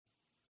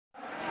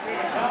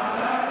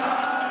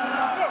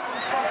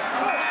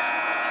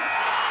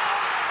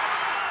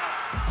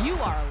You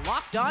are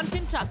Locked On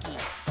Kentucky,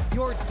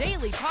 your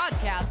daily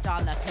podcast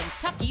on the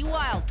Kentucky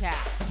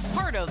Wildcats,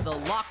 part of the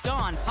Locked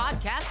On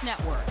Podcast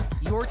Network,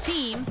 your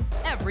team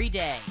every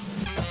day.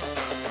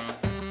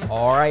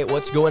 All right,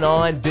 what's going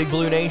on, Big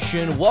Blue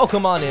Nation?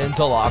 Welcome on in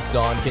to Locked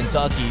On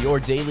Kentucky, your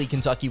daily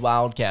Kentucky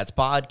Wildcats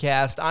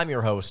podcast. I'm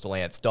your host,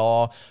 Lance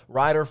Dahl,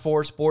 writer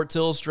for Sports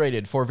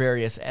Illustrated for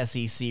various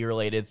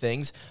SEC-related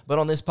things. But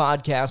on this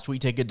podcast, we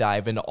take a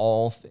dive into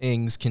all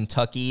things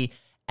Kentucky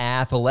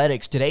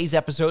athletics. Today's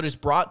episode is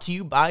brought to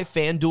you by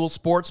FanDuel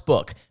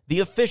Sportsbook,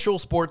 the official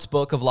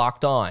sportsbook of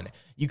Locked On.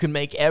 You can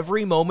make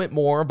every moment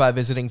more by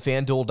visiting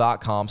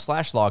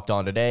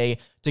FanDuel.com/LockedOn today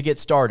to get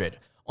started.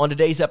 On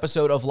today's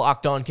episode of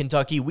Locked On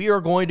Kentucky, we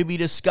are going to be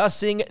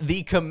discussing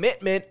the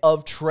commitment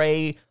of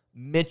Tre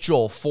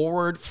Mitchell,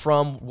 forward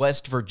from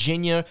West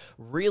Virginia.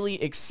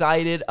 Really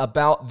excited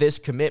about this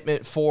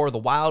commitment for the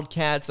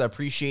Wildcats. I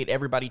appreciate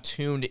everybody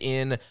tuned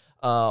in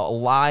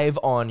live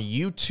on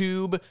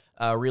YouTube.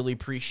 Really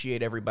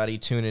appreciate everybody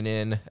tuning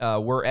in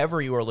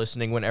wherever you are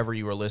listening, whenever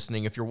you are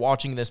listening. If you're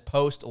watching this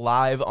post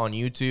live on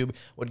YouTube,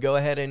 would go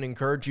ahead and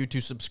encourage you to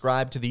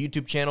subscribe to the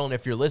YouTube channel. And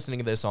if you're listening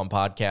to this on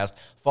podcast,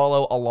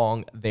 follow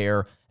along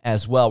there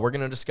as well. We're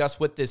going to discuss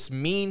what this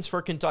means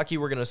for Kentucky.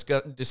 We're going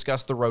to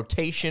discuss the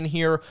rotation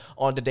here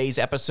on today's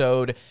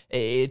episode.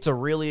 It's a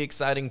really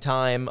exciting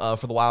time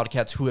for the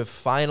Wildcats, who have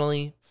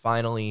finally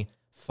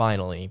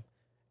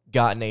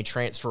gotten a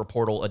transfer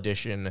portal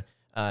addition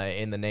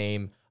in the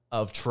name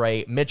of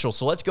Tre Mitchell.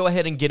 So let's go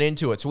ahead and get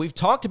into it. So we've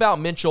talked about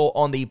Mitchell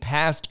on the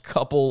past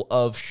couple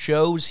of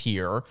shows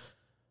here,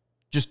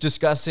 just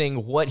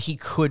discussing what he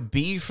could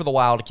be for the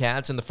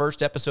Wildcats. In the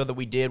first episode that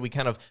we did, we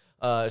kind of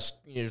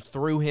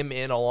threw him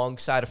in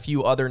alongside a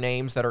few other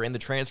names that are in the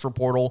transfer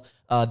portal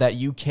that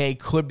UK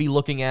could be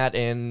looking at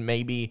and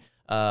maybe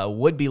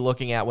would be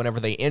looking at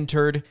whenever they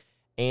entered.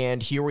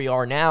 And here we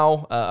are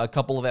now, a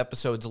couple of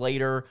episodes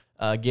later,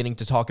 getting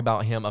to talk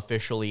about him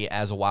officially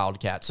as a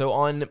Wildcat. So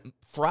on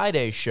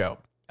Friday's show,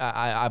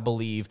 I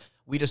believe,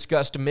 we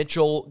discussed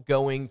Mitchell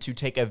going to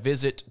take a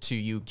visit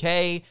to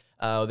UK.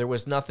 There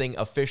was nothing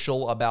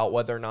official about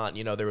whether or not,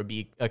 there would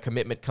be a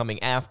commitment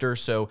coming after.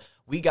 So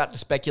we got to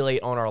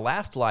speculate on our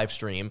last live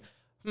stream.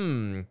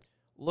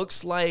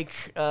 Looks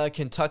like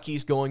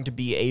Kentucky's going to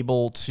be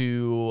able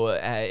to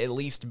at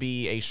least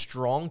be a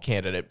strong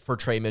candidate for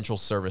Tre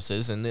Mitchell's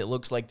services, and it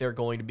looks like they're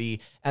going to be,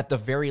 at the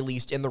very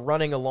least, in the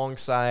running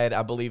alongside,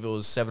 I believe it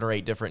was 7 or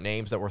 8 different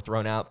names that were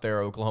thrown out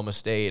there, Oklahoma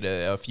State,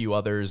 a few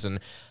others, and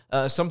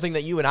something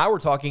that you and I were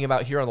talking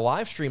about here on the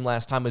live stream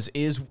last time is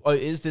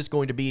this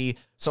going to be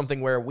something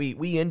where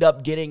we end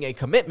up getting a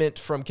commitment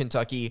from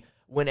Kentucky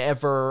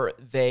whenever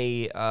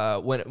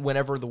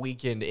the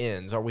weekend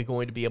ends? Are we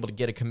going to be able to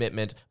get a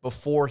commitment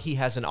before he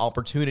has an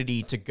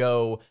opportunity to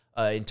go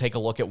and take a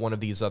look at one of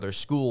these other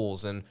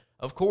schools? And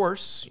of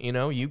course,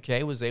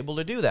 UK was able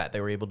to do that. They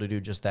were able to do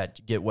just that,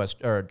 to get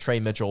Tre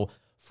Mitchell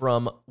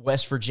from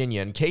West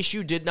Virginia. In case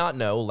you did not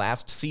know,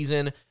 last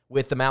season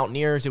with the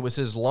Mountaineers, it was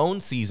his lone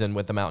season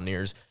with the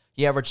Mountaineers.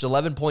 He averaged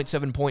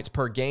 11.7 points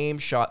per game,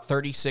 shot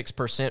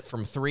 36%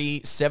 from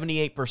three,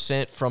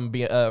 78% from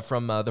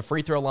the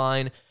free throw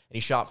line, and he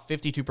shot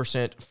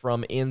 52%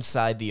 from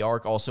inside the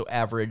arc. Also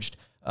averaged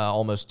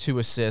almost 2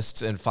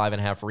 assists and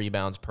 5.5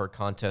 rebounds per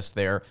contest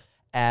there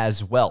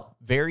as well.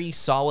 Very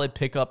solid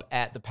pickup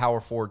at the power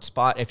forward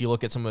spot. If you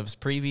look at some of his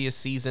previous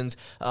seasons,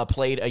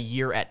 played a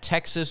year at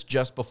Texas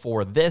just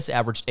before this,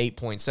 averaged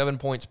 8.7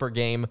 points per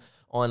game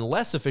on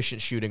less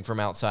efficient shooting from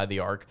outside the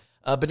arc.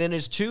 But in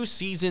his 2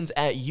 seasons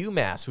at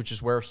UMass, which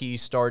is where he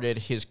started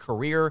his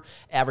career,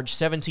 averaged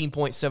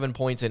 17.7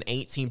 points and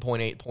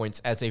 18.8 points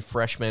as a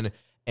freshman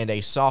and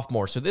a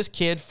sophomore. So this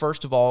kid,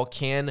 first of all,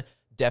 can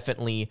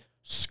definitely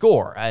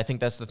score. I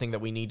think that's the thing that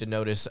we need to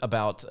notice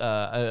about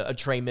a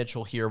Tre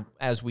Mitchell here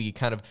as we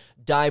kind of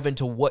dive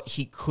into what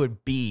he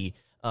could be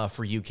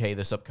for UK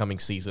this upcoming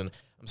season.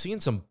 I'm seeing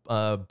some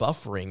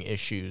buffering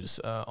issues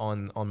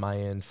on my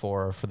end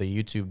for the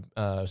YouTube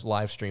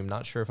live stream.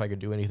 Not sure if I could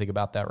do anything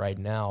about that right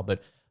now,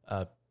 but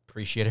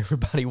appreciate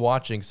everybody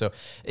watching. So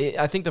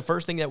I think the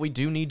first thing that we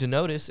do need to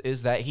notice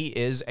is that he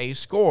is a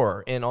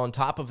scorer. And on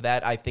top of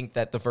that, I think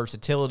that the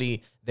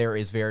versatility there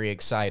is very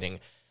exciting.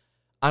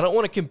 I don't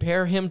want to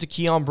compare him to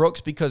Keon Brooks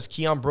because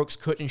Keon Brooks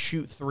couldn't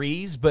shoot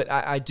threes, but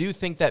I do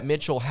think that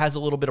Mitchell has a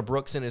little bit of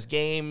Brooks in his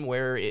game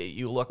where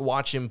you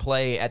watch him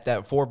play at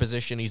that 4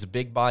 position. He's a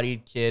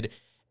big-bodied kid,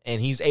 and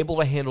he's able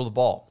to handle the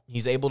ball.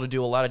 He's able to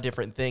do a lot of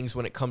different things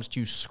when it comes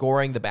to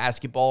scoring the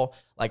basketball.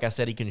 Like I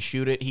said, he can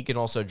shoot it. He can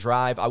also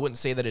drive. I wouldn't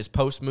say that his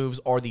post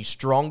moves are the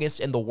strongest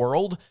in the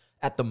world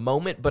at the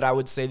moment, but I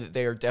would say that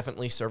they are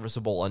definitely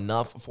serviceable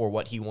enough for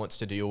what he wants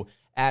to do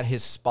at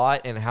his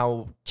spot and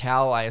how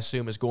Cal, I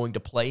assume, is going to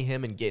play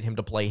him and get him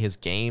to play his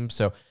game.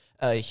 So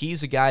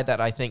he's a guy that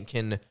I think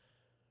can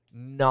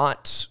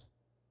not...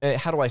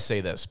 how do I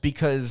say this?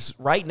 Because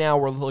right now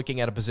we're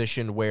looking at a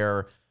position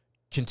where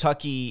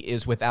Kentucky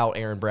is without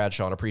Aaron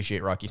Bradshaw. And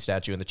appreciate Rocky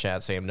Statue in the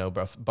chat saying no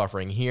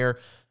buffering here.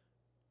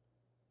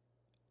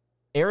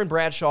 Aaron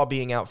Bradshaw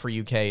being out for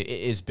UK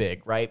is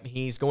big, right?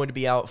 He's going to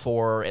be out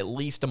for at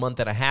least a month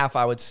and a half,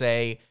 I would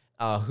say.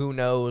 Who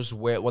knows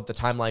what the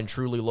timeline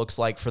truly looks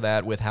like for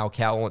that with how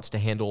Cal wants to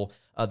handle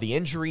the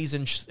injuries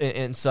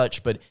and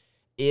such, but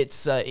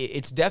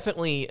it's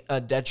definitely a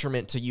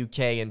detriment to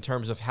UK in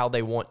terms of how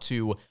they want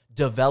to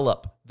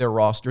develop their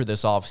roster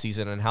this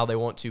offseason and how they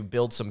want to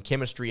build some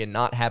chemistry, and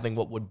not having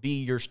what would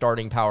be your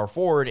starting power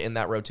forward in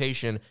that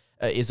rotation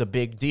is a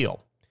big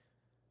deal.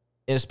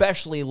 And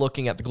especially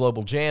looking at the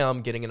Global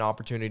Jam, getting an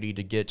opportunity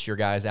to get your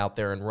guys out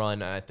there and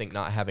run, I think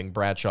not having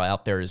Bradshaw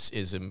out there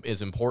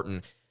is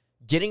important.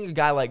 Getting a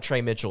guy like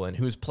Tre Mitchell in,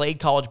 who's played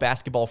college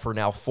basketball for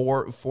now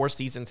four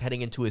seasons,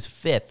 heading into his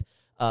fifth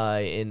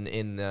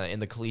in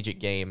the collegiate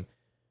game,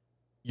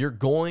 you're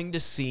going to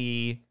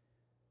see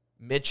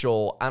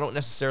Mitchell. I don't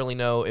necessarily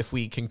know if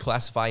we can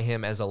classify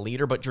him as a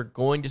leader, but you're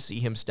going to see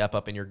him step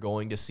up and you're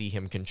going to see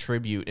him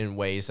contribute in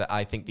ways that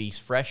I think these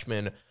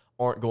freshmen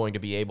aren't going to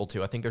be able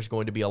to. I think there's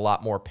going to be a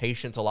lot more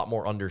patience, a lot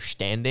more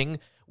understanding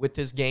with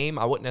his game.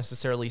 I wouldn't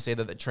necessarily say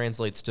that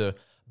translates to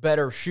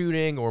better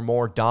shooting or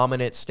more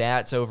dominant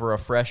stats over a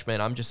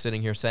freshman. I'm just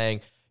sitting here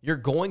saying you're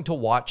going to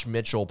watch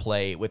Mitchell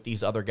play with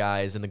these other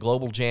guys in the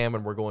Global Jam,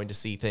 and we're going to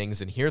see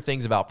things and hear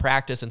things about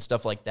practice and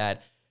stuff like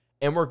that.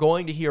 And we're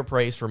going to hear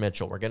praise for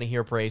Mitchell. We're going to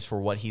hear praise for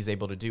what he's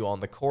able to do on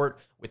the court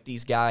with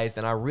these guys.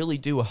 And I really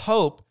do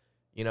hope,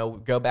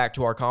 go back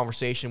to our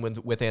conversation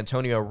with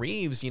Antonio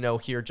Reeves,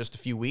 here just a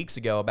few weeks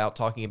ago about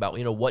talking about,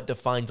 what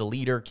defines a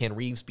leader. Can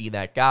Reeves be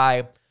that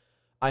guy?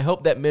 I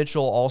hope that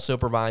Mitchell also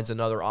provides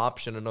another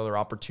option, another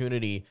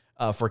opportunity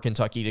for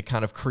Kentucky to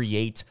kind of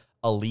create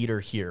a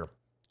leader here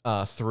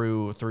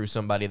through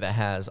somebody that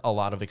has a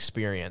lot of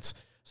experience.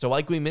 So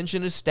like we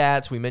mentioned his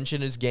stats, we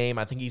mentioned his game.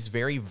 I think he's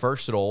very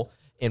versatile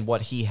in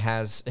what he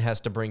has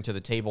to bring to the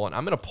table. And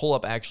I'm going to pull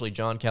up actually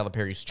John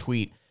Calipari's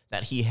tweet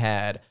that he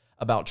had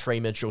about Tre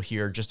Mitchell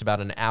here just about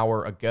an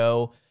hour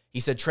ago. He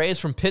said, Tre is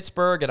from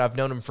Pittsburgh, and I've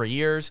known him for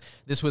years.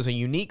 This was a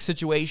unique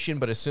situation,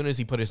 but as soon as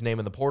he put his name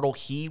in the portal,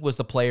 he was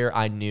the player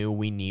I knew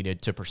we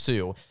needed to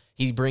pursue.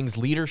 He brings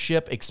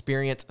leadership,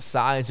 experience,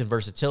 size, and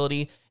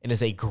versatility, and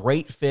is a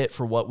great fit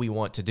for what we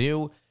want to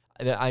do.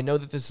 I know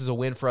that this is a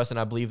win for us, and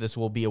I believe this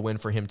will be a win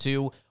for him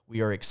too.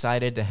 We are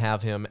excited to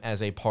have him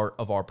as a part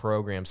of our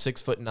program.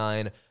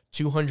 6'9",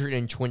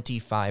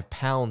 225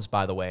 pounds,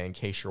 by the way, in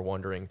case you're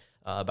wondering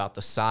about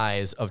the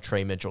size of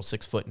Tre Mitchell,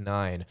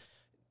 6'9".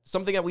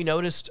 Something that we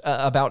noticed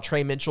about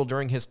Tre Mitchell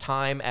during his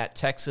time at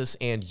Texas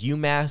and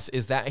UMass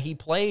is that he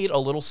played a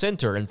little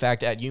center. In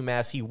fact, at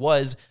UMass, he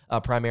was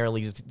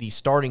primarily the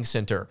starting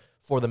center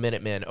for the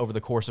Minutemen over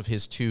the course of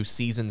his 2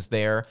 seasons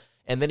there.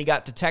 And then he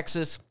got to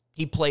Texas.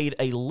 He played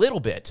a little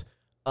bit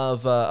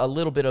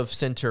of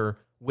center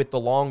with the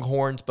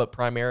Longhorns, but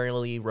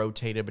primarily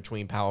rotated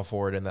between power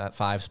forward and that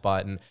 5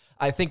 spot. And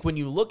I think when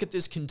you look at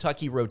this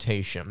Kentucky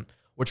rotation,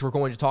 which we're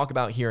going to talk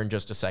about here in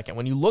just a second,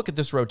 when you look at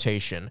this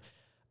rotation,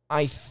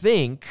 I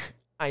think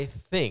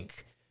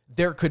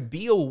there could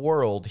be a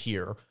world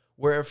here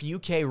where if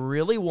UK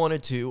really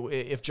wanted to,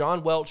 if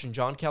John Welch and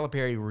John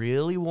Calipari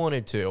really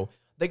wanted to,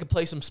 they could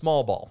play some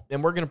small ball.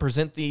 And we're going to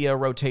present the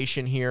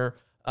rotation here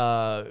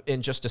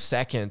in just a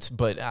second,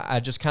 but I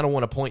just kind of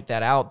want to point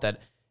that out,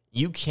 that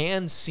you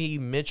can see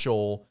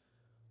Mitchell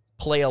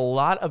play a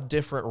lot of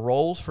different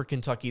roles for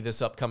Kentucky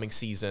this upcoming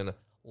season.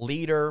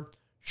 Leader,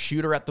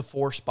 shooter at the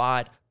 4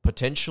 spot,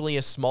 potentially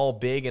a small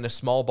big and a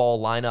small ball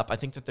lineup. I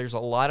think that there's a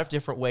lot of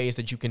different ways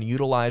that you can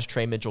utilize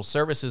Tre Mitchell's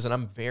services, and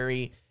I'm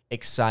very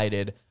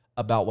excited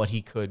about what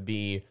he could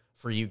be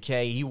for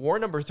UK. He wore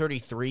number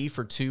 33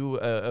 for 2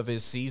 of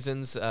his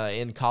seasons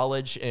in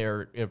college,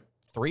 or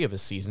 3 of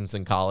his seasons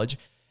in college.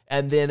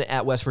 And then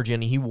at West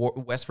Virginia,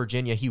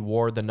 he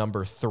wore the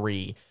number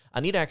 3. I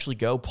need to actually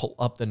go pull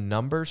up the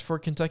numbers for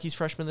Kentucky's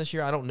freshmen this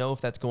year. I don't know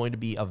if that's going to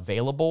be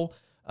available.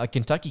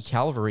 Kentucky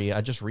Calvary,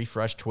 I just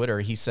refreshed Twitter.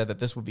 He said that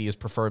this would be his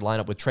preferred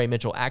lineup with Tre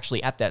Mitchell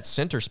actually at that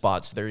center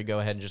spot. So there you go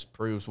ahead and just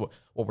proves what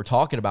we're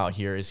talking about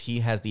here is he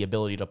has the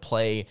ability to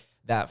play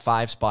that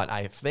 5 spot,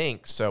 I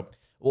think. So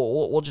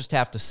we'll just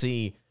have to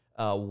see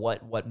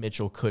what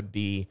Mitchell could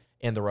be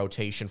in the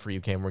rotation for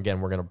UK. And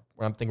again,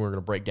 I'm thinking we're going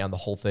to break down the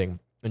whole thing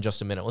in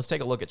just a minute. Let's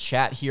take a look at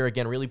chat here.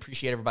 Again, really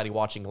appreciate everybody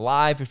watching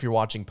live. If you're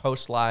watching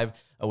post-live,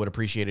 I would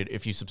appreciate it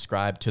if you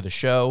subscribe to the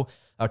show.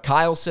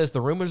 Kyle says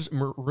the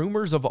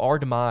rumors of our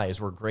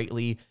demise were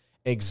greatly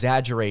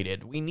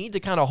exaggerated. We need to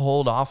kind of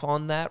hold off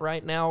on that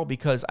right now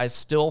because I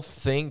still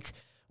think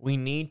we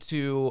need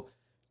to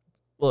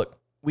look.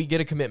 We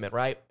get a commitment,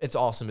 right? It's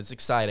awesome. It's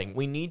exciting.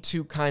 We need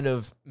to kind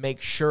of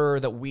make sure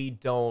that we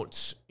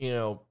don't,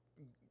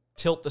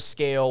 tilt the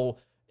scale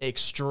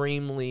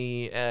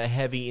extremely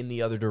heavy in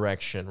the other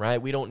direction,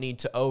 right? We don't need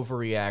to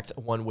overreact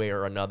one way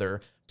or another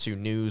to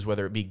news,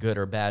 whether it be good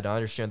or bad. I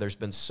understand there's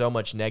been so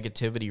much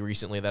negativity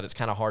recently that it's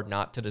kind of hard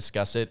not to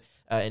discuss it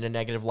in a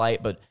negative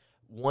light. But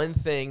one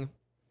thing,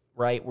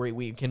 right,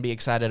 we can be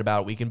excited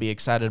about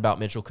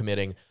Mitchell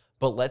committing,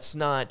 but let's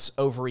not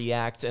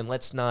overreact and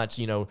let's not,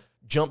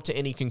 jump to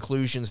any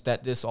conclusions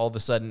that this all of a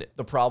sudden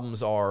the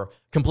problems are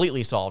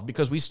completely solved,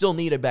 because we still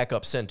need a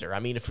backup center. I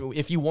mean,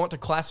 if you want to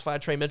classify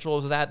Tre Mitchell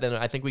as that, then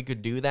I think we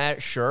could do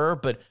that, sure,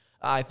 but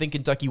I think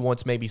Kentucky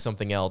wants maybe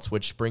something else,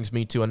 which brings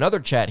me to another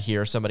chat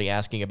here. Somebody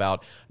asking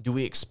about, do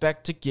we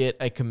expect to get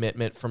a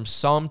commitment from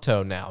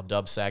Somto now?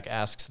 Dubsack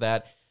asks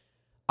that.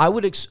 I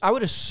would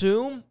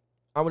assume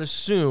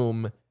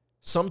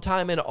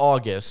sometime in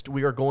August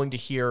we are going to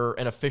hear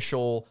an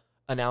official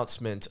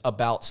announcement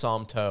about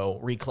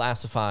Somto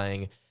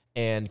reclassifying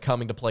and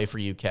coming to play for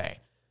UK.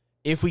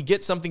 If we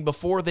get something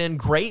before then,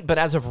 great, but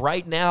as of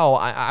right now,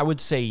 I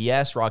would say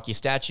yes. Rocky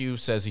Statue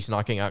says he's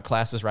knocking out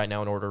classes right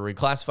now in order to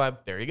reclassify.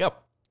 There you go.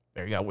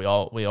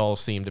 We all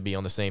seem to be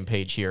on the same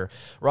page here.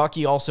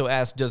 Rocky also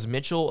asked, does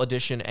Mitchell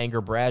addition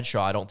anger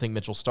Bradshaw? I don't think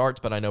Mitchell starts,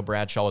 but I know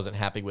Bradshaw isn't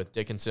happy with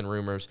Dickinson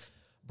rumors.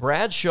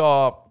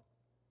 Bradshaw,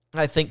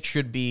 I think,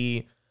 should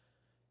be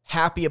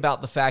happy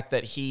about the fact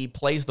that he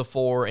plays the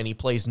 4 and he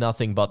plays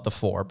nothing but the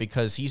 4,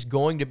 because he's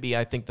going to be,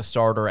 I think, the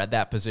starter at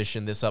that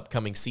position this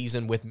upcoming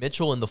season. With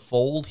Mitchell in the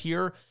fold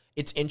here,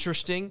 it's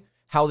interesting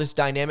how this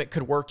dynamic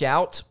could work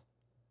out.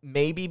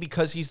 Maybe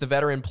because he's the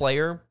veteran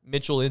player,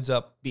 Mitchell ends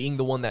up being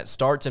the one that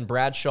starts, and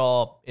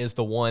Bradshaw is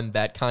the one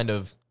that kind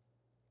of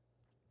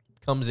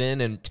comes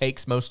in and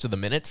takes most of the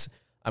minutes.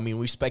 I mean,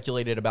 we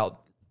speculated about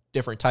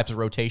different types of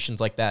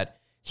rotations like that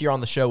here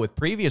on the show with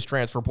previous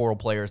transfer portal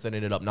players that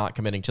ended up not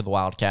committing to the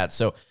Wildcats.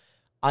 So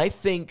I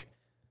think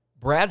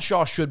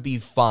Bradshaw should be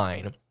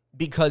fine,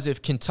 because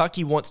if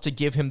Kentucky wants to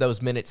give him those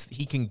minutes,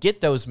 he can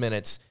get those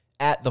minutes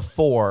at the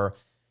 4.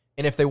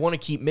 And if they want to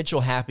keep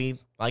Mitchell happy,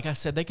 like I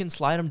said, they can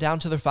slide him down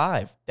to the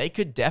 5. They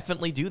could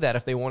definitely do that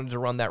if they wanted to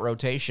run that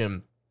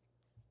rotation.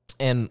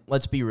 And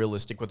let's be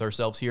realistic with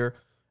ourselves here.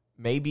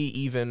 Maybe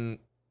even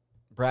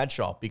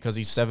Bradshaw, because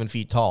he's 7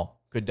 feet tall,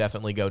 could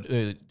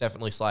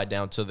definitely slide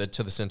down to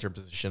the center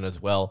position as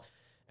well.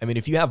 I mean,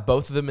 if you have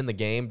both of them in the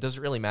game,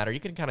 doesn't really matter. You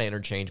can kind of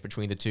interchange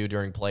between the two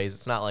during plays.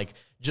 It's not like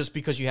just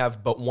because you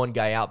have but one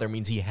guy out there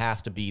means he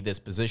has to be this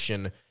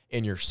position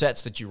in your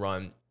sets that you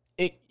run.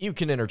 You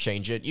can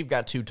interchange it. You've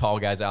got 2 tall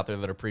guys out there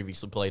that have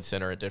previously played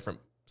center at different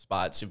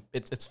spots.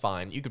 It's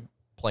fine. You could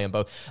play them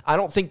both. I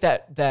don't think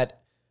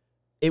that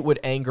it would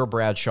anger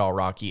Bradshaw,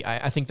 Rocky.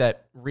 I think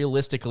that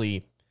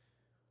realistically,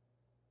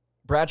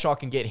 Bradshaw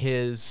can get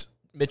his,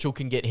 Mitchell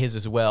can get his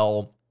as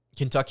well.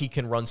 Kentucky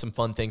can run some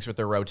fun things with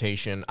their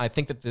rotation. I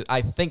think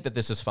that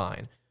this is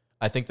fine.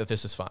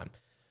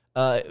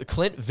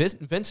 Clint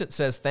Vincent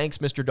says, thanks,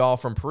 Mr. Dahl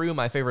from Peru,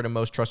 my favorite and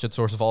most trusted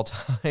source of all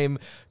time.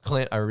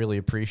 Clint, I really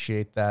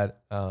appreciate that.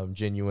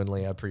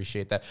 Genuinely, I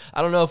appreciate that.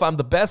 I don't know if I'm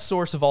the best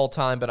source of all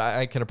time, but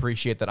I can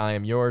appreciate that I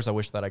am yours. I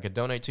wish that I could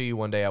donate to you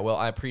one day. I will.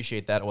 I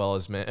appreciate that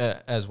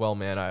as well,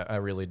 man. I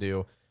really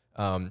do.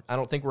 I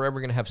don't think we're ever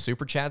going to have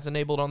super chats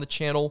enabled on the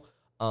channel,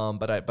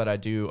 but I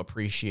do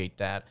appreciate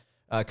that.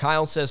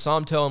 Kyle says,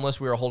 Somto, unless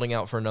we are holding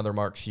out for another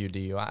Mark Few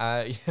DU.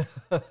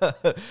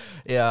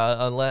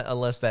 Yeah,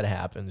 unless that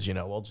happens,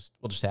 we'll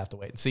just have to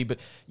wait and see. But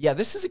yeah,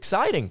 this is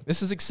exciting.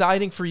 This is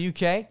exciting for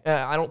UK.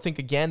 I don't think,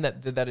 again,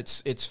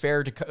 that it's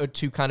fair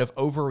to kind of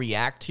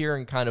overreact here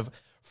and kind of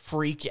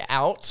freak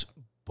out,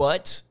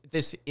 but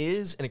this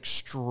is an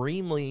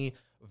extremely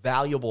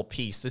valuable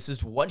piece. This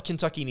is what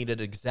Kentucky needed,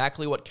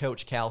 exactly what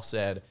Coach Cal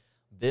said.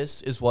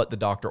 This is what the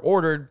doctor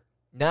ordered.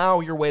 Now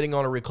you're waiting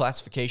on a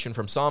reclassification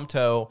from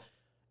Somto,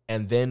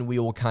 and then we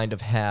will kind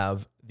of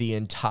have the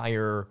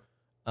entire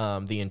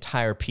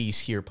piece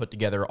here put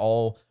together.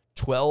 All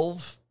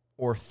 12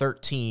 or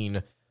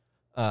 13,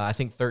 I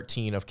think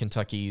 13 of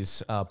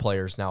Kentucky's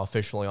players now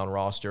officially on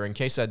roster. In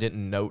case I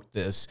didn't note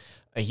this,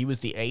 he was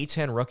the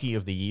A10 Rookie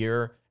of the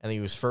Year, and he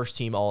was first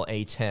team All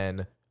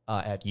A10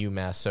 at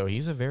UMass. So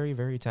he's a very,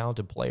 very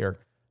talented player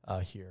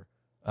here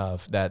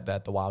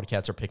that the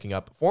Wildcats are picking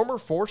up. Former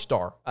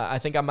 4-star. I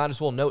think I might as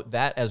well note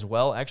that as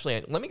well.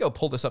 Actually, let me go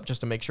pull this up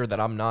just to make sure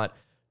that I'm not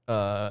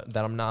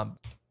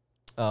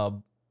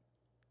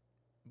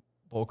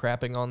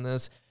bullcrapping on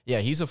this. Yeah,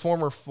 he's a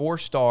former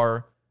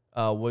 4-star,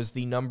 was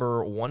the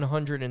number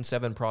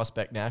 107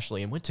 prospect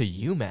nationally, and went to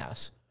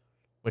UMass,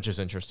 which is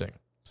interesting.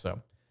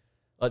 So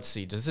let's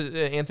see.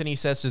 Anthony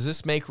says, does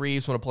this make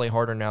Reeves want to play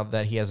harder now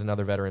that he has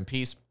another veteran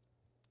piece?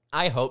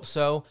 I hope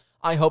so.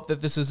 I hope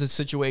that this is a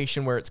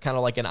situation where it's kind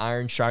of like an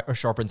iron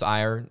sharpens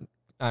iron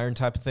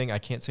type of thing. I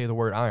can't say the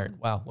word iron.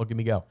 Wow, look at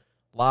me go.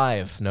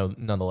 Live,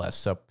 nonetheless.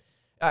 So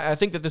I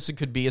think that this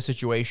could be a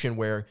situation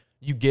where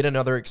you get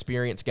another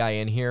experienced guy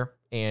in here,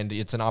 and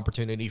it's an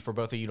opportunity for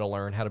both of you to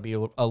learn how to be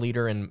a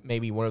leader, and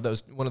maybe one of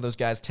those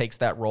guys takes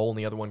that role, and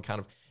the other one kind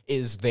of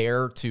is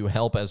there to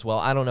help as well.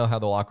 I don't know how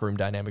the locker room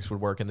dynamics would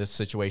work in this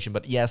situation,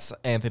 but yes,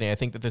 Anthony, I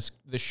think that this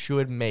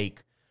should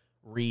make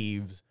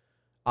Reeves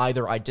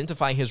either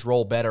identify his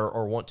role better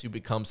or want to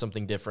become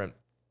something different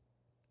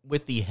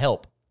with the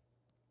help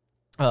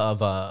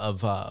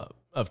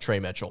of Tre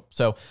Mitchell.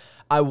 So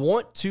I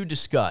want to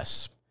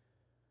discuss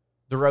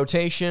the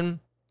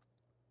rotation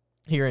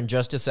here in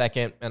just a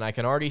second, and I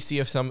can already see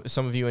if some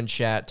of you in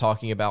chat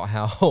talking about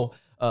how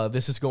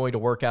this is going to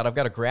work out. I've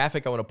got a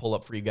graphic I want to pull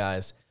up for you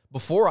guys,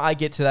 Before I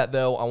get to that,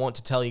 though, I want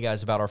to tell you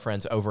guys about our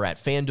friends over at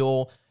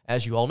FanDuel.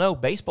 As you all know,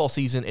 baseball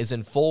season is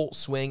in full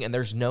swing, and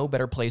there's no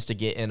better place to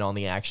get in on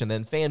the action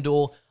than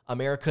FanDuel,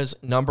 America's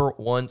 #1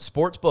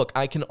 sportsbook.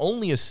 I can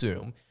only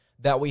assume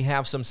that we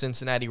have some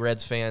Cincinnati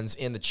Reds fans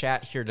in the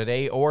chat here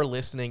today or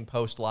listening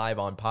post-live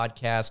on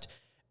podcast,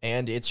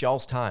 and it's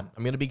y'all's time.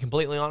 I'm going to be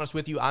completely honest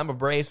with you. I'm a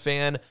Braves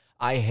fan.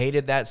 I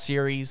hated that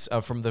series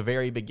from the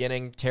very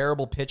beginning.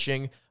 Terrible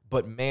pitching,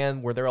 but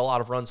man, were there a lot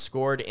of runs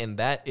scored, and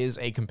that is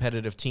a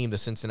competitive team, the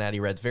Cincinnati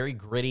Reds. Very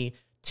gritty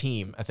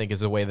team, I think is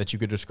the way that you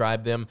could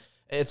describe them.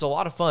 It's a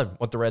lot of fun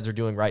what the Reds are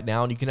doing right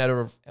now, and you can head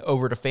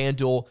over to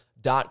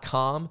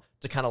FanDuel.com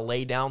to kind of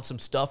lay down some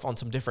stuff on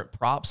some different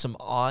props, some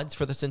odds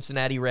for the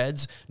Cincinnati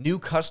Reds. New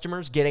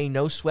customers get a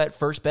no-sweat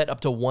first bet up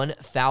to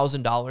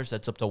 $1,000.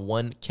 That's up to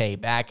 $1,000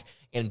 back.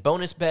 And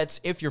bonus bets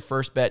if your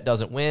first bet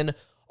doesn't win.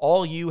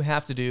 All you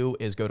have to do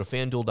is go to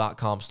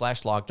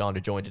FanDuel.com/lockedon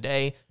to join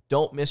today.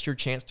 Don't miss your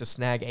chance to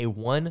snag a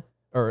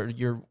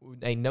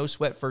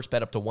no-sweat first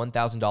bet up to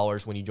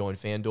 $1,000 when you join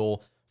FanDuel.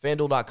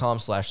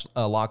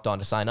 FanDuel.com/lockedon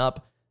to sign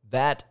up.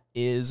 That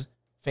is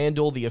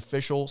FanDuel, the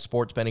official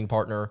sports betting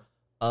partner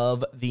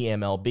of the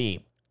MLB.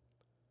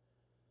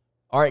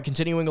 All right,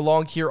 continuing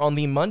along here on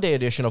the Monday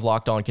edition of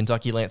Locked On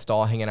Kentucky, Lance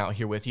Dahl hanging out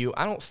here with you.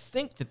 I don't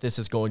think that this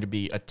is going to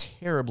be a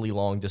terribly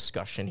long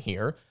discussion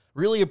here.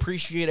 Really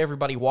appreciate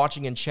everybody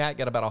watching in chat.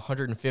 Got about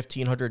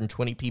 115,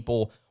 120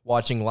 people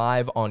watching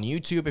live on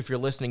YouTube. If you're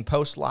listening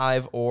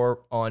post-live or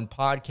on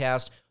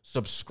podcast,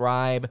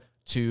 subscribe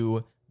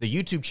to the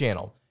YouTube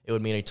channel. It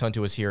would mean a ton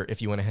to us here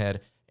if you went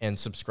ahead and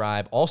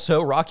subscribe.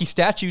 Also, Rocky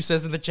Statue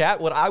says in the chat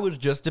what I was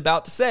just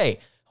about to say.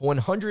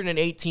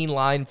 118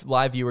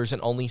 live viewers and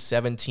only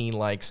 17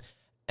 likes.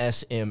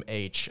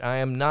 SMH. I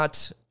am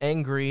not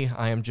angry.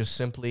 I am just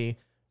simply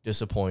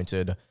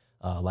disappointed,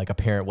 like a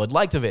parent would.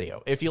 Like the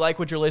video. If you like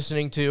what you're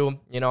listening to,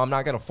 I'm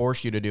not going to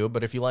force you to do it,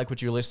 but if you like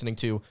what you're listening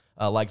to,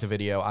 like the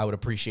video, I would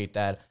appreciate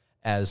that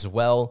as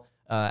well.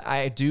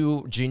 I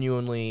do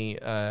genuinely...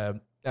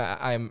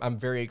 I'm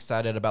very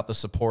excited about the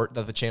support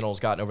that the channel has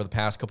gotten over the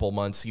past couple of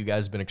months. You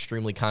guys have been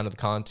extremely kind to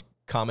the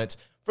comments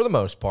for the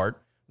most part.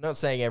 I'm not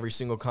saying every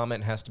single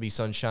comment has to be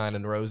sunshine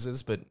and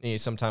roses, but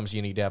sometimes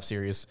you need to have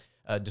serious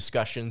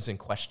discussions and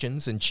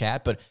questions in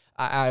chat. But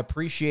I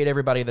appreciate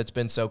everybody that's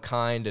been so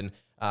kind, and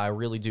I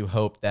really do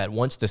hope that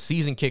once the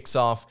season kicks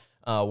off,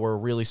 we're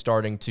really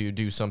starting to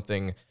do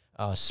something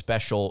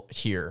special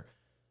here.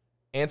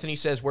 Anthony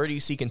says, where do you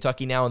see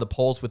Kentucky now in the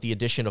polls with the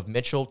addition of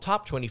Mitchell?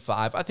 Top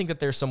 25. I think that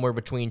they're somewhere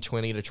between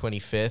 20 to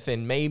 25th,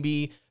 and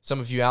maybe some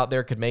of you out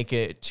there could make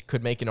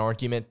an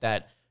argument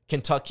that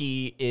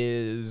Kentucky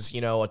is,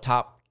 a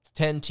top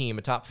 10 team,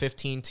 a top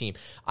 15 team.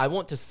 I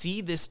want to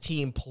see this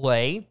team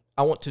play.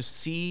 I want to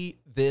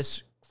see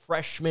this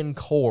freshman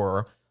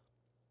core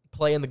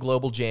play in the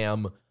Global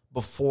Jam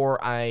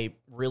before I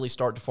really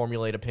start to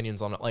formulate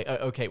opinions on it. Like,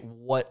 okay,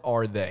 what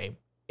are they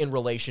in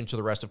relation to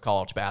the rest of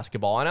college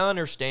basketball? And I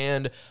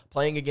understand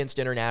playing against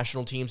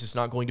international teams is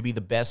not going to be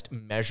the best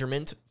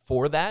measurement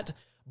for that,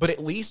 but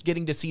at least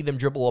getting to see them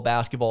dribble a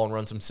basketball and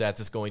run some sets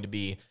is going to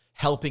be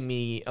helping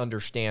me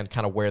understand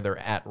kind of where they're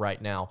at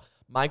right now.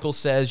 Michael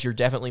says, you're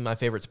definitely my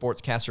favorite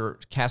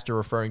sportscaster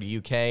referring to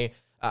UK.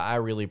 I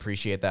really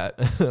appreciate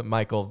that,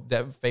 Michael.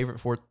 That favorite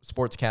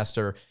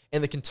sportscaster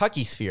in the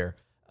Kentucky sphere.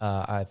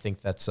 I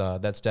think that's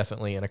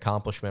definitely an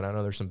accomplishment. I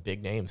know there's some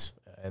big names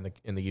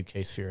in the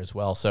UK sphere as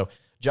well. So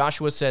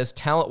Joshua says,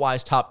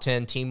 talent-wise, top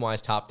 10,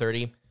 team-wise, top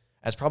 30.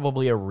 That's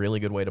probably a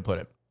really good way to put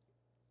it.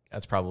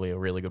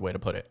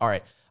 All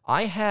right.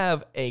 I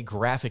have a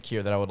graphic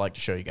here that I would like to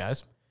show you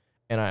guys,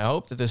 and I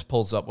hope that this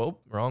pulls up. Whoa,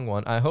 wrong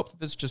one. I hope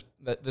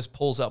that this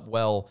pulls up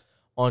well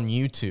on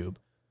YouTube.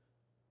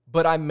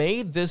 But I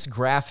made this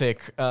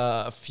graphic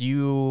a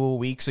few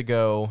weeks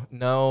ago.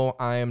 No,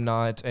 I am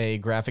not a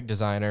graphic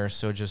designer,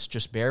 so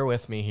just bear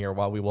with me here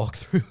while we walk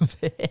through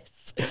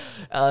this.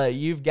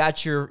 You've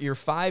got your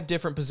 5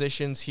 different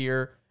positions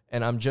here,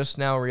 and I'm just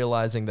now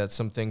realizing that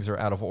some things are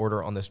out of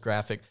order on this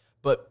graphic.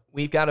 But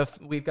we've got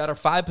our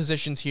 5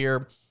 positions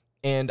here,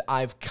 and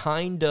I've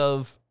kind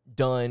of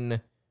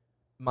done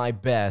my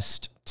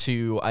best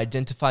to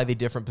identify the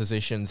different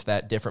positions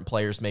that different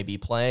players may be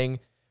playing.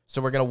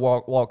 So we're going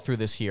to walk through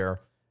this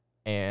here,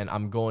 and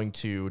I'm going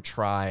to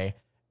try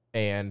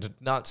and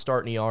not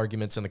start any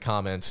arguments in the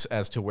comments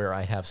as to where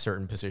I have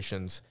certain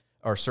positions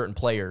or certain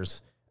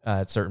players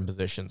at certain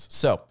positions.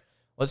 So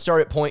let's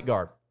start at point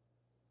guard.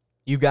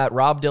 You've got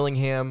Rob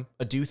Dillingham,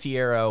 Adu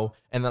Thiero,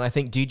 and then I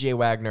think DJ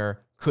Wagner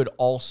could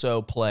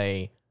also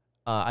play.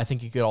 I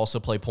think he could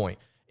also play point.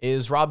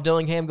 Is Rob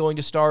Dillingham going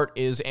to start?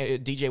 Is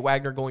DJ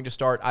Wagner going to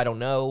start? I don't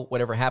know.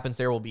 Whatever happens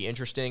there will be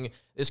interesting.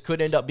 This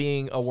could end up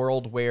being a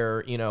world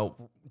where,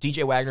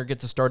 DJ Wagner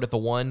gets to start at the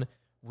 1,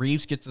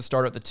 Reeves gets to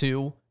start at the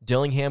 2,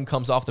 Dillingham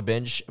comes off the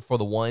bench for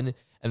the 1,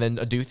 and then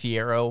Adu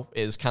Thiero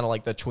is kind of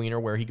like the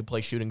tweener where he could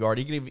play shooting guard.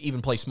 He could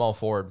even play small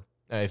forward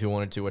if he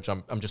wanted to, which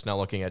I'm just now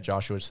looking at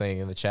Joshua saying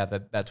in the chat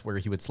that that's where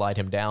he would slide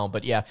him down.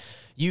 But yeah,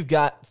 you've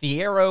got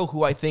Thiero,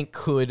 who I think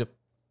could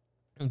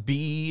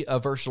be a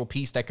versatile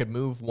piece that could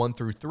move 1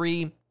 through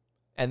 3.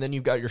 And then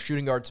you've got your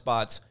shooting guard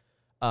spots.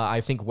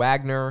 I think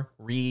Wagner,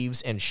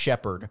 Reeves, and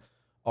Shepard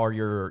are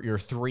your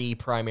three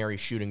primary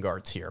shooting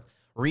guards here.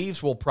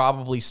 Reeves will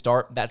probably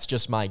start. That's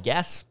just my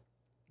guess,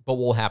 but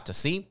we'll have to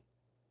see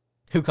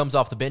who comes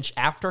off the bench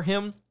after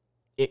him.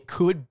 It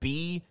could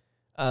be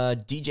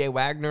DJ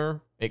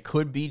Wagner. It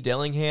could be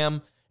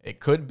Dillingham. It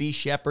could be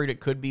Shepard. It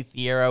could be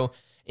Thiero.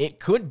 It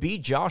could be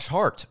Josh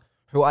Hart,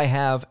 who I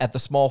have at the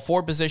small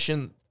forward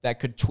position that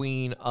could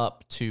tween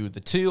up to the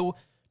 2.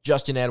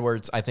 Justin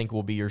Edwards, I think,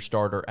 will be your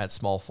starter at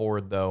small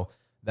forward, though.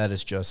 That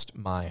is just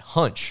my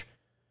hunch.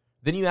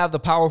 Then you have the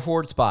power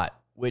forward spot,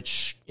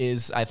 which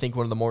is, I think,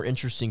 one of the more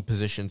interesting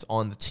positions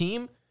on the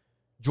team.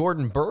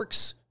 Jordan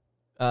Burks,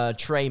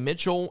 Tre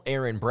Mitchell,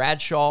 Aaron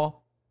Bradshaw,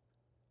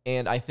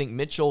 and I think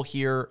Mitchell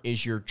here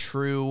is your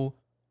true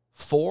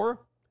 4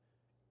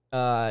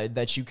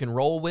 that you can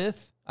roll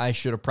with. I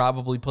should have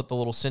probably put the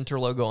little center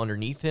logo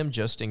underneath him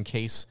just in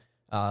case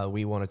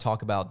we want to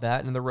talk about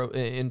that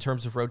in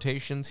terms of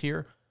rotations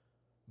here.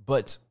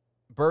 But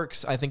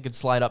Burks, I think, could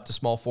slide up to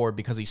small forward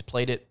because he's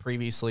played it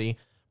previously.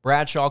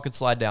 Bradshaw could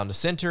slide down to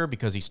center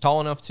because he's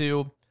tall enough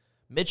to.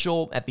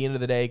 Mitchell, at the end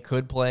of the day,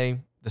 could play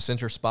the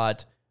center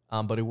spot,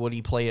 but would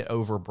he play it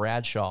over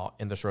Bradshaw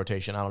in this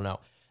rotation? I don't know.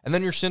 And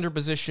then your center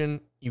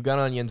position, you've got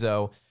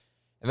Onyenso.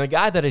 And the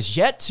guy that is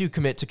yet to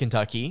commit to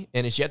Kentucky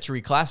and is yet to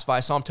reclassify,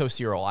 Somto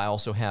Cyril, I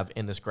also have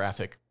in this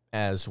graphic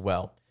as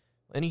well.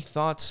 Any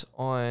thoughts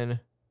in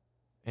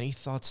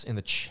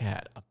the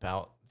chat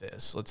about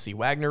this? Let's see.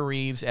 Wagner,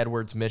 Reeves,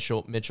 Edwards,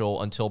 Mitchell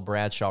until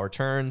Bradshaw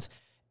returns,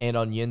 and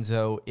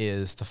Onyenso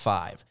is the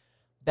 5.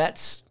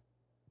 That's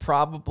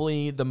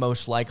probably the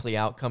most likely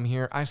outcome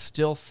here. I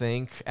still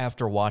think,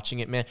 after watching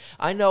it, man,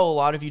 I know a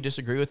lot of you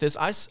disagree with this.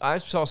 I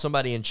saw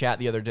somebody in chat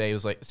the other day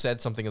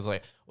said something as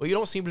like, well, you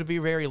don't seem to be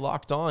very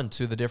locked on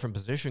to the different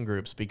position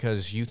groups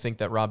because you think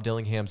that Rob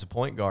Dillingham's a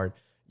point guard.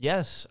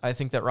 Yes, I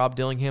think that Rob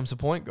Dillingham's a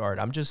point guard.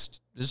 I've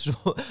just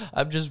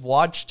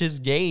watched his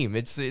game.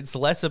 It's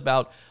less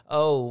about,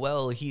 oh,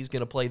 well, he's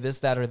going to play this,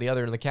 that, or the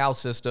other in the Cal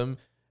system.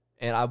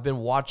 And I've been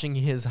watching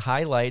his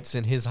highlights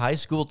and his high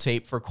school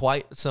tape for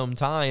quite some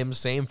time.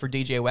 Same for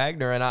DJ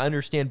Wagner. And I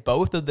understand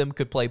both of them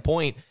could play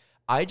point.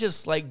 I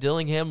just like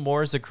Dillingham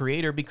more as a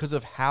creator because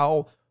of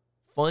how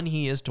fun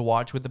he is to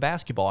watch with the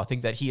basketball. I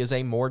think that he is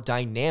a more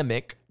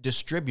dynamic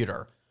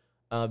distributor.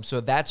 So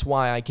that's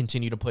why I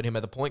continue to put him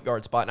at the point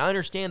guard spot. And I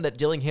understand that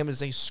Dillingham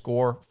is a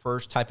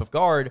score-first type of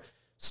guard.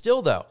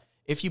 Still, though,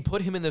 if you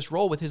put him in this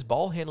role with his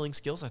ball handling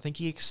skills, I think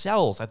he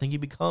excels. I think he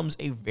becomes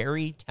a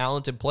very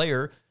talented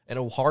player and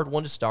a hard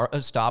one to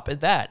stop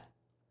at that.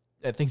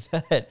 I think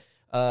that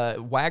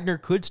Wagner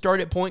could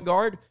start at point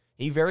guard.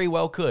 He very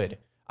well could.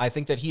 I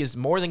think that he is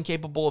more than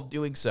capable of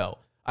doing so.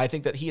 I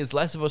think that he is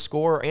less of a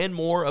scorer and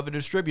more of a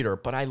distributor,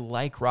 but I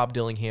like Rob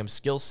Dillingham's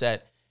skill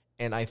set,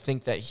 and I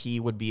think that he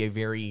would be a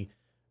very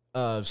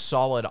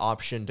solid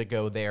option to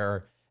go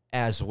there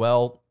as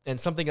well. And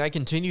something I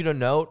continue to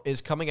note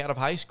is coming out of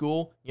high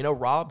school,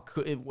 Rob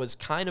was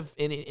kind of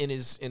in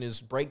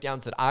his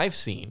breakdowns that I've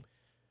seen.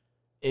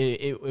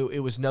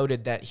 It was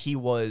noted that he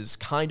was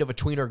kind of a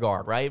tweener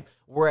guard, right?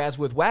 Whereas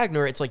with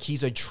Wagner, it's like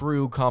he's a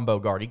true combo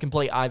guard. He can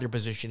play either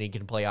position. He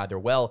can play either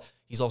well.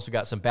 He's also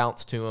got some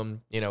bounce to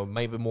him,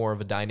 maybe more of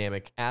a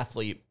dynamic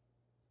athlete.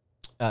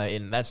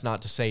 And that's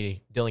not to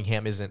say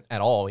Dillingham isn't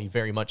at all. He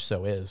very much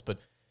so is. But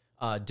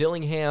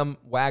Dillingham,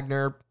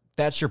 Wagner,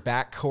 that's your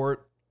backcourt.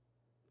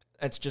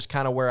 That's just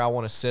kind of where I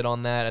want to sit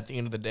on that at the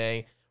end of the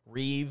day.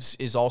 Reeves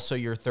is also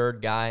your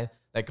third guy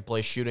that could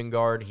play shooting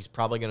guard. He's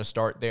probably going to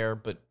start there,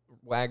 but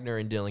Wagner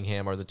and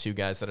Dillingham are the two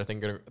guys that I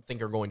think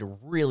are going to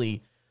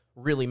really,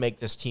 really make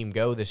this team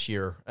go this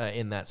year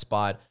in that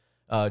spot.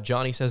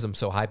 Johnny says, I'm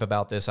so hype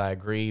about this. I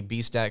agree.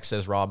 B-Stack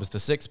says Rob is the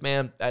 6th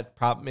man.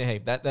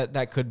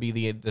 That could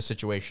be the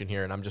situation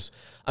here, and I'm just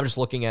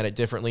looking at it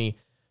differently.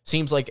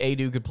 Seems like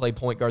Adu could play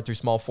point guard through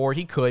small forward.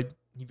 He could.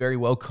 He very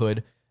well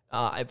could.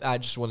 I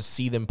just want to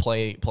see them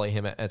play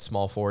him at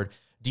small forward.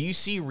 Do you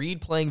see Reed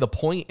playing the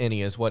point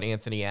any, is what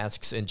Anthony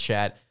asks in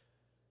chat.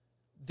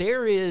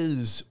 There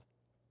is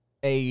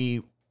a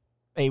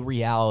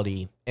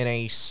reality in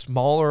a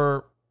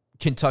smaller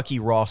Kentucky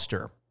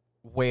roster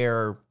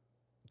where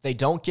they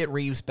don't get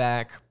Reeves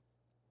back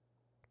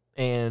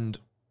and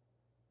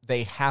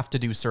they have to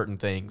do certain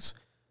things.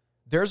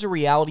 There's a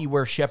reality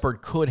where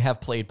Shepard could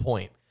have played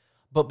point,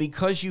 but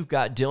because you've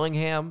got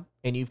Dillingham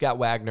and you've got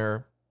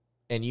Wagner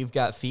and you've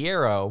got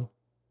Thiero,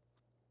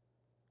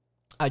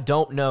 I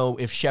don't know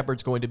if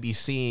Shepard's going to be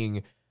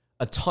seeing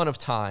a ton of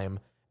time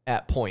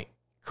at point.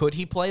 Could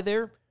he play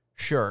there?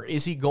 Sure.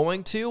 Is he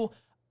going to?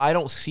 I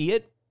don't see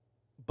it,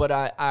 but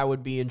I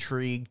would be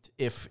intrigued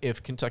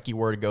if Kentucky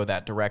were to go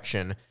that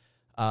direction.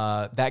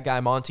 That guy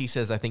Monty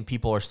says, I think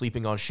people are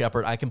sleeping on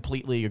Shepard. I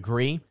completely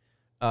agree.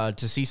 To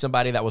see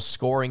somebody that was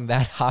scoring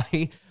that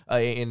high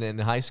in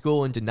high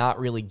school and did not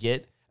really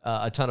get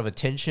a ton of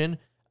attention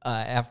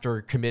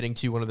after committing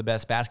to one of the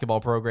best basketball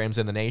programs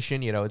in the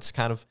nation, it's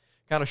kind of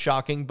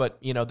shocking, but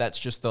that's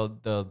just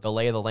the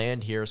lay of the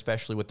land here,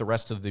 especially with the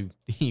rest of the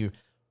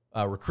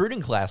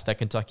recruiting class that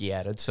Kentucky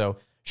added. So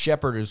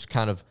Shepard is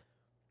kind of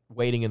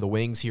waiting in the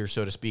wings here,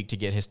 so to speak, to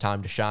get his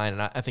time to shine,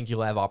 and I think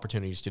he'll have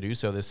opportunities to do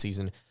so this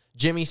season.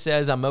 Jimmy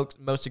says, I'm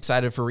most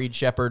excited for Reed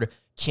Shepherd.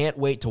 Can't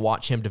wait to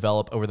watch him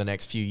develop over the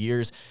next few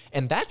years.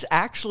 And that's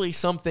actually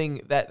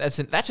something that's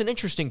an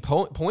interesting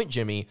point,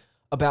 Jimmy,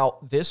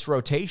 about this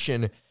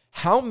rotation.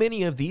 How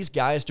many of these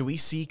guys do we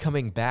see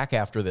coming back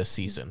after this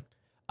season?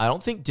 I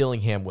don't think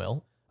Dillingham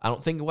will. I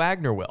don't think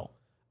Wagner will.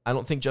 I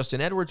don't think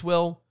Justin Edwards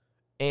will.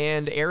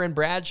 And Aaron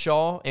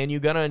Bradshaw and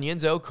Ugonna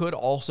Onyenso could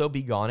also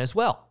be gone as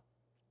well.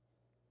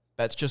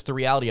 That's just the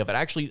reality of it.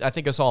 Actually, I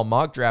think I saw a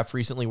mock draft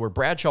recently where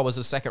Bradshaw was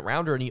a second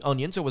rounder and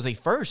Onyenso was a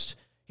first.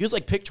 He was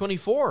like pick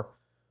 24,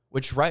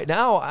 which right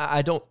now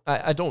I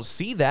don't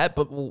see that,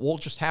 but we'll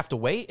just have to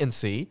wait and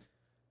see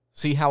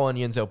how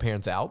Onyenso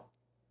pans out.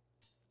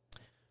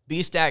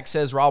 B-Stack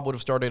says Rob would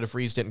have started if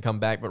Reeves didn't come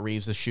back, but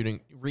Reeves'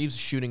 shooting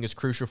is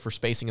crucial for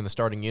spacing in the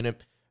starting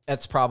unit.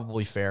 That's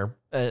probably fair.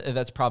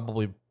 That's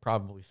probably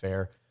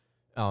fair.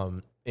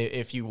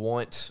 If you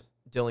want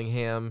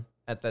Dillingham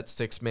at that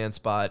 6-man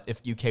spot,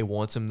 if UK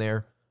wants him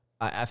there,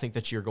 I think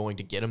that you're going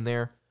to get him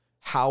there.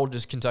 How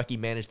does Kentucky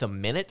manage the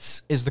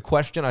minutes is the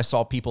question. I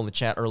saw people in the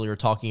chat earlier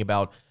talking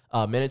about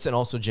minutes, and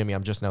also, Jimmy,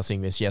 I'm just now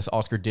seeing this. Yes,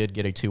 Oscar did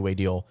get a 2-way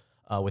deal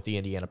with the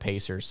Indiana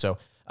Pacers. So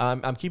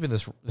I'm keeping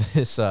this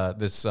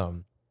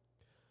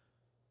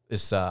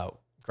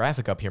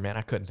graphic up here, man.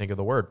 I couldn't think of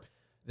the word.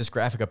 This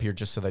graphic up here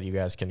just so that you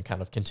guys can kind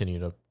of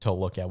continue to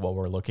look at what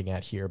we're looking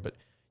at here. But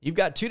you've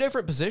got 2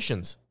 different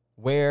positions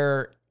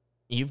where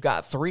you've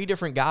got 3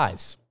 different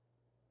guys.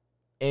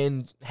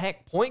 And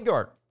heck, point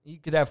guard, you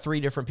could have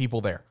 3 different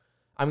people there.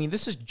 I mean,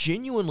 this is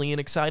genuinely an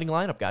exciting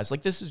lineup, guys.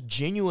 Like, this is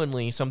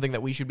genuinely something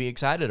that we should be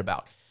excited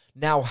about.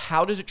 Now,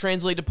 how does it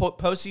translate to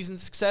postseason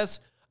success?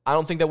 I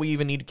don't think that we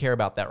even need to care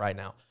about that right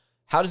now.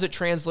 How does it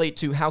translate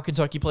to how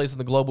Kentucky plays in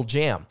the Global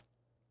Jam?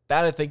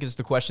 That, I think, is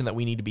the question that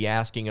we need to be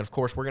asking. And, of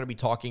course, we're going to be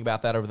talking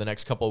about that over the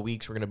next couple of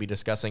weeks. We're going to be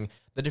discussing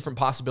the different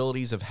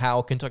possibilities of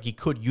how Kentucky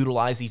could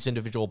utilize these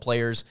individual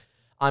players.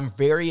 I'm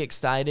very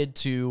excited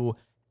to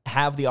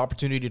have the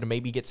opportunity to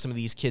maybe get some of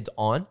these kids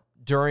on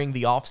during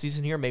the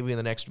offseason here, maybe in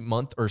the next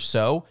month or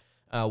so.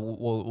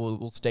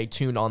 We'll stay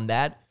tuned on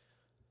that.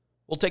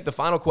 We'll take the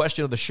final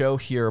question of the show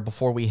here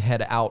before we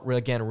head out.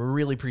 Again, we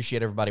really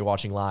appreciate everybody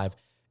watching live.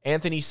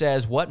 Anthony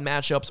says, what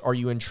matchups are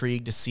you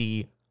intrigued to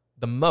see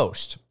the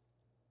most?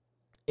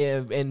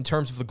 In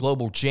terms of the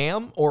Global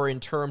Jam, or in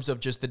terms of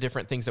just the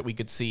different things that we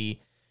could see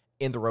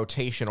in the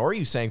rotation? Or are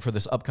you saying for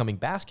this upcoming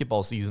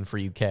basketball season for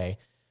UK?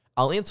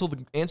 I'll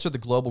answer the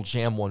Global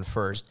Jam one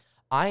first.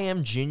 I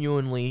am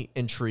genuinely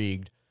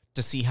intrigued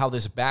to see how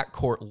this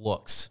backcourt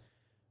looks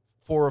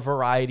for a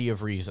variety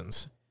of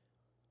reasons.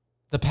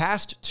 The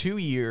past 2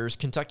 years,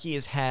 Kentucky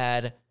has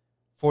had,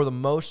 for the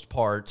most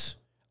part,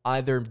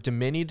 either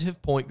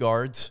diminutive point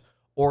guards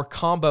or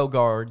combo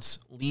guards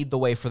lead the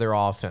way for their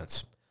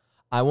offense.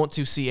 I want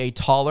to see a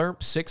taller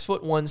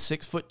 6'1",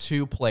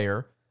 6'2"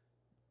 player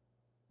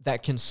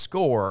that can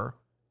score,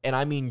 and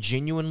I mean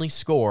genuinely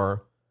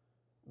score,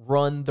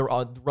 run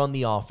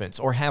the offense,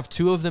 or have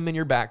 2 of them in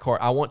your backcourt.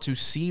 I want to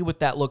see what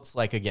that looks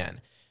like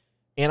again.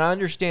 And I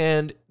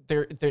understand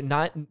they're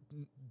not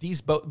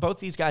both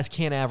these guys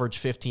can't average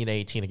 15 to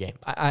 18 a game.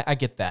 I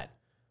get that.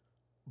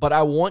 But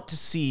I want to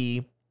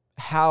see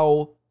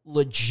how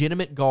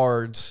legitimate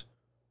guards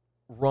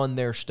run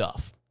their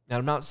stuff. Now,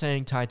 I'm not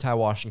saying Ty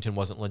Washington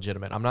wasn't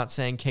legitimate. I'm not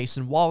saying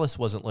Cason Wallace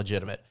wasn't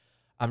legitimate.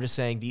 I'm just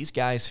saying these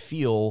guys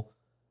feel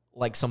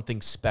like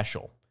something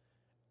special,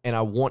 and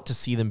I want to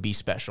see them be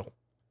special.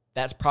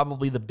 That's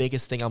probably the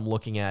biggest thing I'm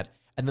looking at.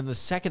 And then the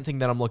second thing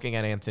that I'm looking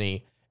at,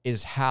 Anthony,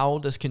 is how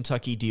does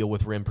Kentucky deal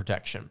with rim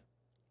protection?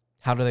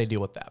 How do they deal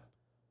with that?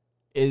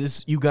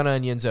 Is Ugonna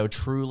Onyenso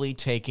truly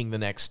taking the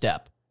next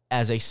step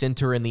as a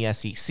center in the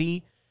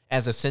SEC,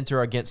 as a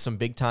center against some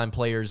big-time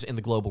players in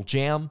the Global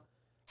Jam?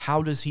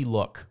 How does he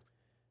look?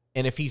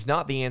 And if he's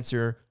not the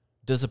answer,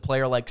 does a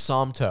player like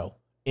Somto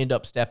end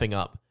up stepping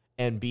up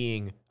and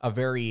being a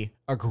very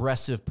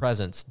aggressive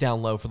presence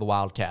down low for the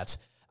Wildcats?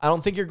 I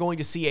don't think you're going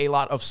to see a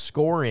lot of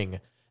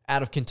scoring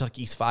out of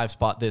Kentucky's 5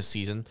 spot this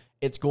season.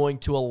 It's going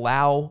to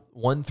allow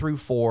 1 through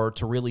 4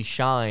 to really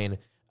shine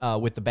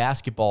with the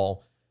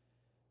basketball.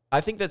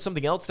 I think that's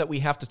something else that we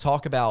have to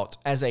talk about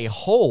as a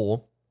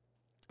whole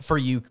for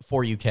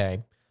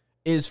UK.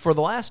 Is for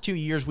the last 2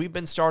 years, we've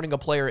been starting a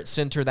player at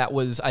center that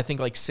was, I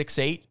think, like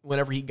 6'8"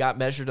 whenever he got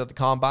measured at the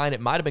Combine.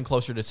 It might have been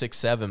closer to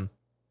 6'7".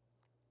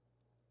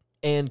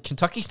 And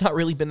Kentucky's not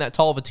really been that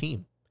tall of a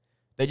team.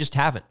 They just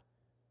haven't.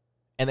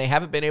 And they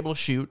haven't been able to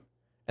shoot,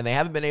 and they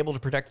haven't been able to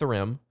protect the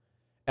rim.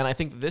 And I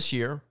think that this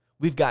year,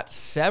 we've got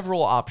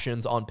several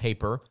options on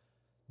paper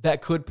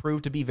that could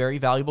prove to be very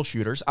valuable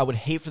shooters. I would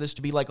hate for this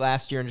to be like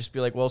last year and just be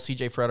like, well,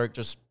 CJ Frederick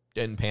just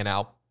didn't pan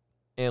out.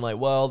 And like,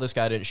 well, this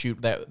guy didn't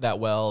shoot that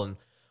well, and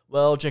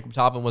well, Jacob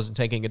Toppin wasn't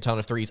taking a ton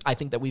of threes. I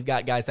think that we've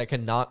got guys that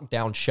can knock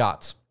down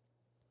shots.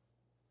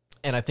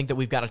 And I think that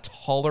we've got a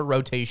taller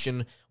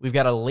rotation. We've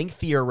got a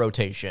lengthier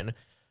rotation.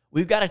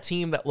 We've got a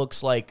team that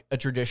looks like a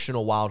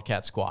traditional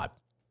Wildcat squad.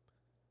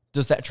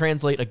 Does that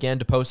translate, again,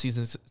 to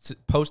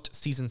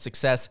postseason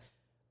success?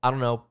 I don't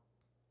know.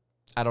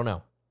 I don't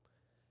know.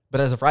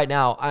 But as of right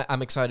now,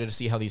 I'm excited to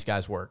see how these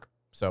guys work.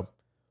 So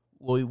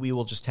we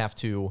will just have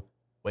to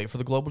wait for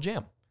the Global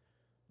Jam.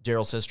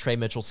 Daryl says Tre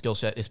Mitchell's skill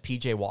set is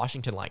PJ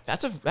Washington-like.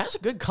 That's a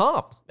good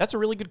comp. That's a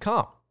really good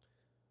comp.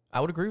 I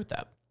would agree with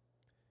that.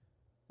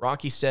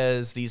 Rocky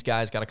says these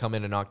guys got to come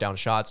in and knock down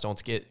shots.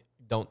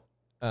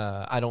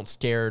 I don't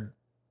scared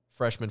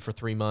freshmen for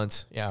 3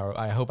 months. Yeah,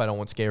 I hope I don't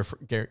want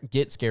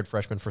get scared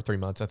freshmen for 3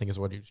 months, I think is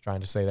what he was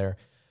trying to say there.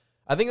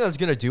 I think that's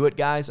going to do it,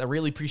 guys. I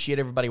really appreciate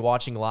everybody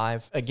watching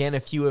live. Again,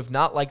 if you have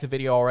not liked the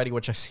video already,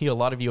 which I see a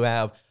lot of you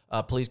have,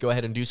 please go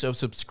ahead and do so.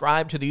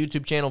 Subscribe to the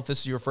YouTube channel if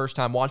this is your first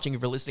time watching.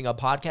 If you're listening on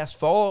podcast,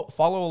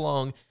 follow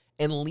along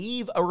and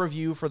leave a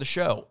review for the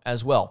show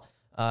as well.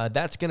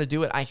 That's going to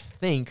do it, I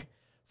think,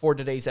 for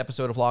today's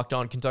episode of Locked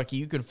On Kentucky.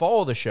 You can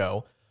follow the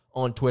show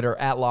on Twitter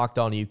at Locked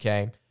On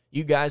UK.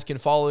 You guys can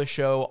follow the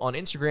show on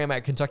Instagram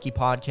at Kentucky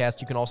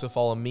Podcast. You can also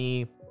follow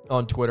me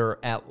on Twitter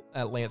at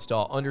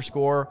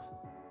 @LanceDaw_.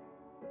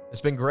 It's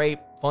been great.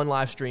 Fun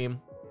live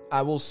stream.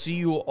 I will see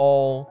you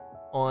all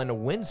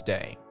on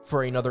Wednesday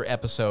for another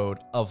episode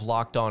of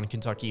Locked On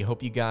Kentucky.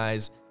 Hope you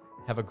guys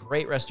have a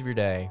great rest of your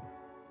day,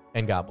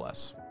 and God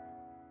bless.